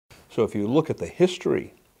So if you look at the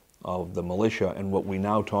history of the militia and what we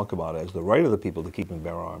now talk about as the right of the people to keep and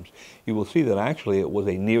bear arms, you will see that actually it was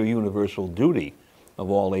a near universal duty of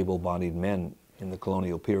all able-bodied men in the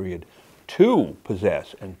colonial period to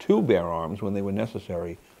possess and to bear arms when they were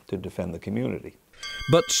necessary to defend the community.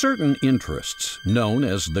 But certain interests, known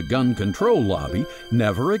as the gun control lobby,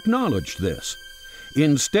 never acknowledged this.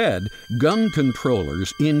 Instead, gun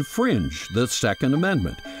controllers infringe the Second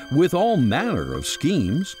Amendment with all manner of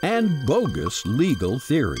schemes and bogus legal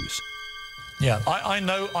theories. Yeah, I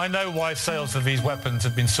know why sales of these weapons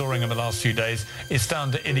have been soaring in the last few days. It's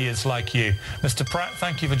down to idiots like you. Mr. Pratt,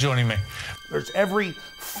 thank you for joining me. There's every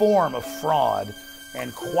form of fraud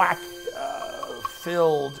and quack-filled,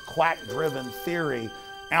 quack-driven theory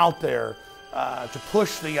out there to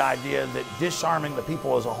push the idea that disarming the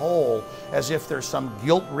people as a whole, as if there's some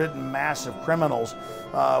guilt-ridden mass of criminals,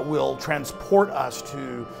 will transport us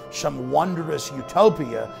to some wondrous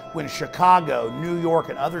utopia when Chicago, New York,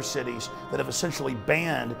 and other cities that have essentially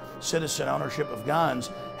banned citizen ownership of guns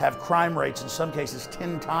have crime rates in some cases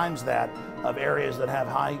 10 times that of areas that have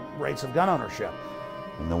high rates of gun ownership.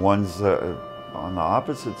 And the ones on the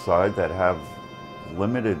opposite side that have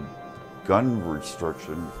limited gun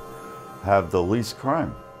restriction have the least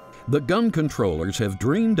crime. The gun controllers have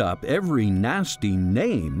dreamed up every nasty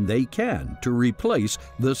name they can to replace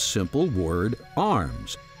the simple word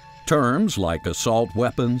arms. Terms like assault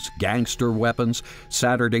weapons, gangster weapons,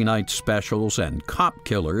 Saturday night specials, and cop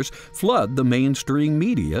killers flood the mainstream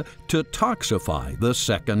media to toxify the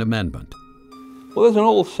Second Amendment. Well, there's an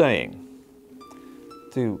old saying,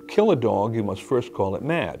 to kill a dog, you must first call it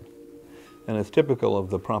mad. And it's typical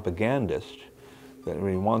of the propagandist that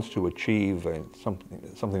when he wants to achieve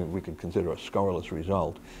something that we could consider a scurrilous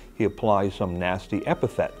result, he applies some nasty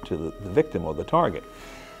epithet to the victim or the target.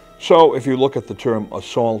 So if you look at the term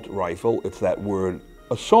assault rifle, it's that word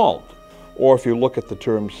assault. Or if you look at the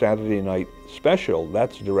term Saturday night special,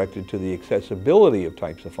 that's directed to the accessibility of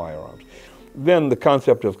types of firearms. Then the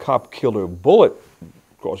concept of cop killer bullet,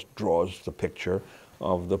 of course, draws the picture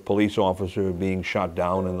of the police officer being shot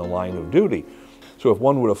down in the line of duty. So if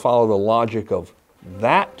one were to follow the logic of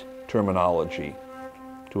that terminology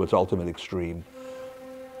to its ultimate extreme,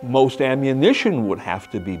 most ammunition would have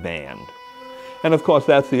to be banned. And of course,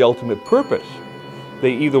 that's the ultimate purpose.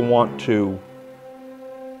 They either want to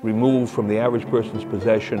remove from the average person's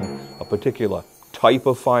possession a particular type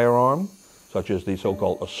of firearm, such as the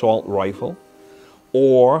so-called assault rifle,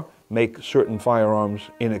 or make certain firearms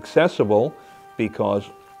inaccessible because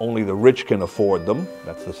only the rich can afford them.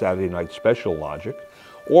 That's the Saturday night special logic.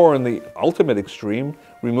 Or in the ultimate extreme,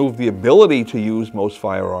 remove the ability to use most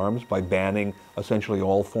firearms by banning essentially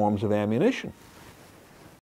all forms of ammunition.